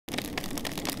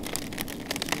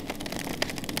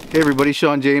Hey everybody,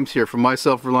 Sean James here from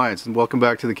myself Reliance, and welcome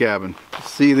back to the cabin.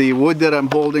 See, the wood that I'm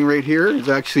holding right here is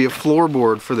actually a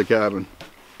floorboard for the cabin. I'm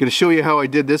going to show you how I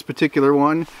did this particular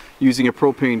one using a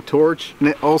propane torch,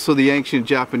 and also the ancient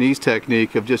Japanese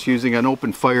technique of just using an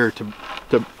open fire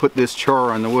to put this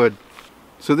char on the wood.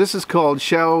 So this is called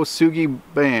Shou Sugi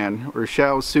Ban or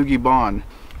Shou Sugi Ban,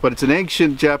 but it's an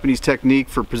ancient Japanese technique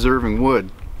for preserving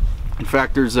wood. In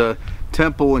fact, there's a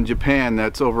temple in Japan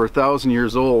that's over 1,000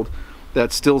 years old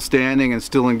that's still standing and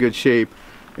still in good shape,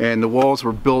 and the walls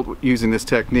were built using this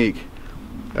technique.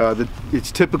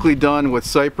 It's typically done with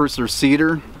cypress or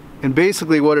cedar, and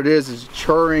basically what it is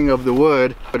charring of the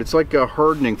wood, but it's like a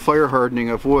hardening, fire hardening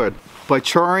of wood. By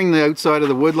charring the outside of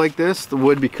the wood like this, the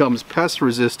wood becomes pest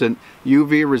resistant,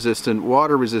 UV resistant,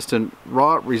 water resistant,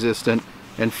 rot resistant,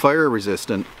 and fire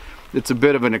resistant. It's a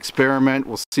bit of an experiment.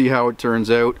 We'll see how it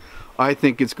turns out. I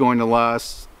think it's going to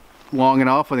last long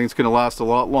enough. I think it's going to last a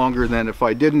lot longer than if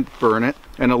I didn't burn it,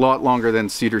 and a lot longer than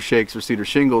cedar shakes or cedar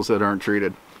shingles that aren't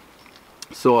treated.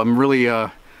 So I'm really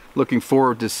looking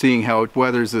forward to seeing how it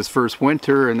weathers this first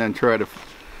winter, and then try to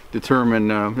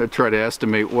determine, try to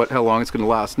estimate how long it's going to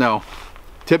last. Now,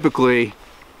 typically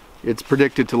it's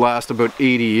predicted to last about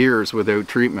 80 years without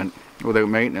treatment, without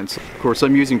maintenance. Of course,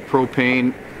 I'm using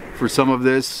propane for some of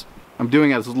this. I'm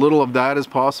doing as little of that as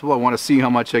possible. I want to see how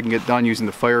much I can get done using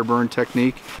the fire burn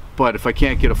technique. But if I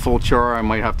can't get a full char, I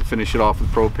might have to finish it off with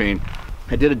propane.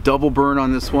 I did a double burn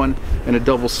on this one and a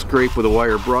double scrape with a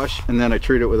wire brush, and then I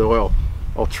treat it with oil.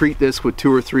 I'll treat this with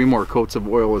 2 or 3 more coats of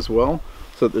oil as well,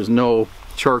 so that there's no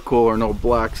charcoal or no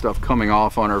black stuff coming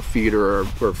off on our feet or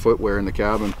our footwear in the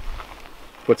cabin.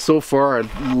 But so far,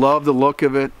 I love the look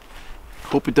of it.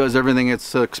 Hope it does everything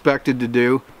it's expected to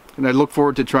do. And I look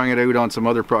forward to trying it out on some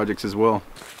other projects as well.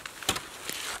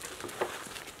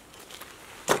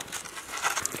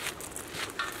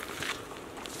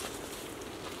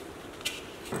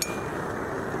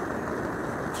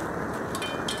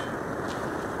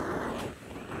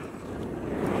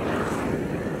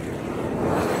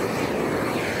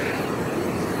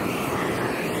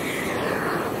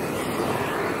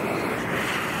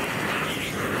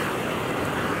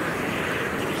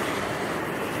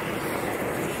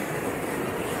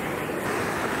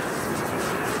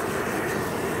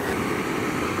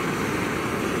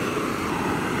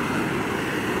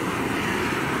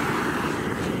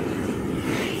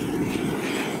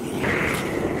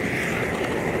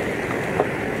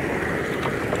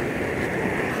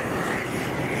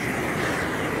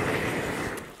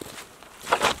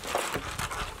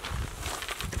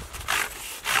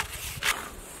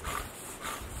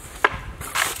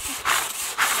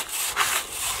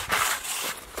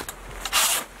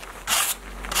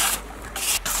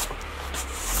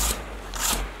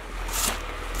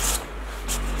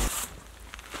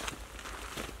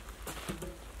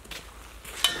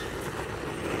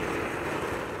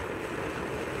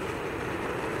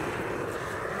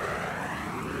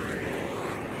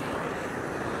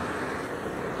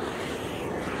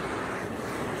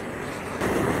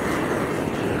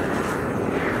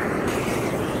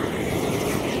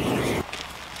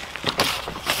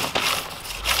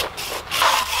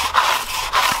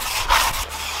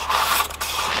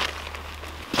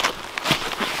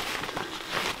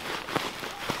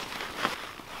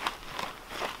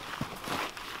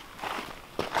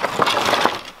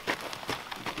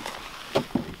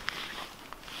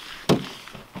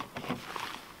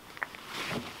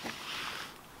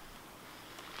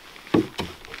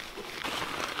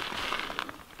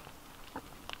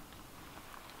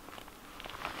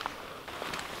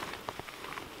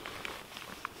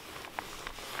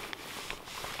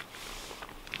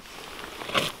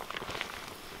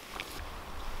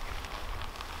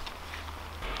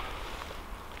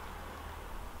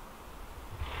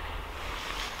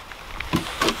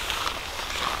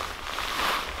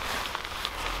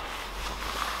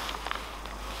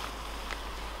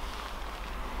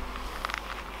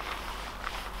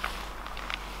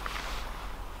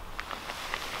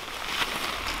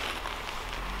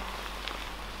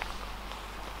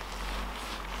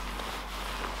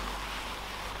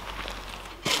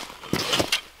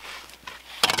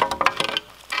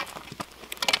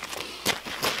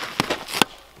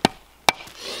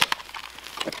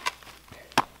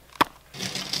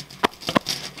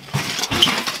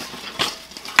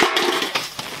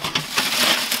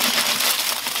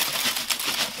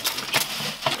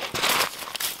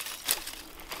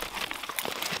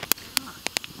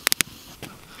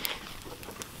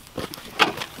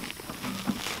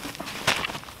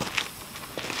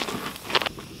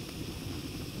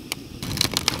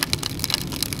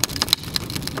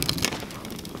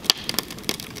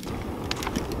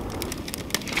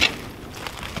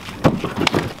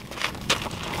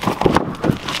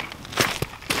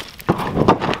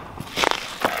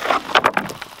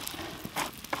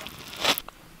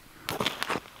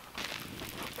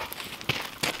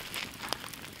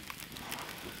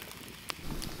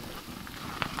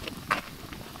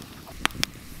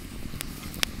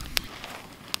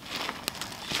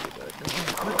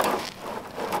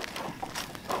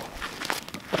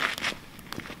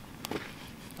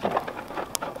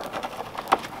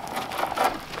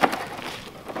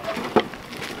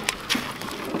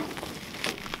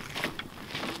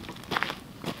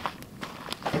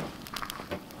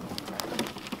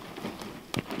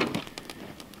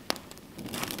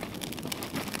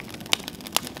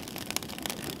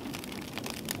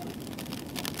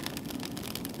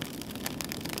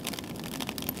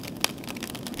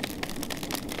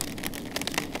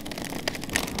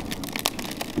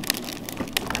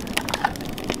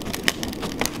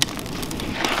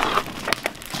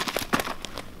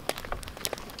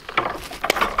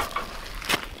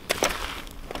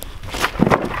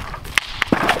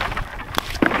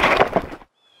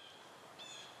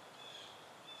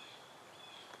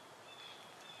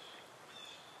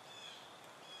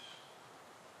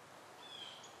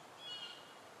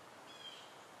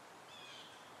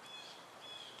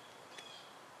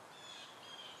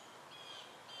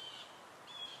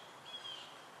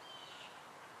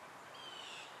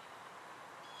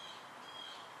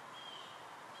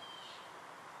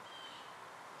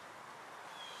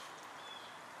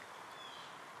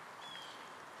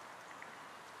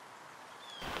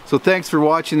 So thanks for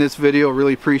watching this video.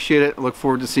 Really appreciate it. I look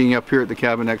forward to seeing you up here at the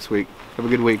cabin next week. Have a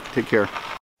good week. Take care.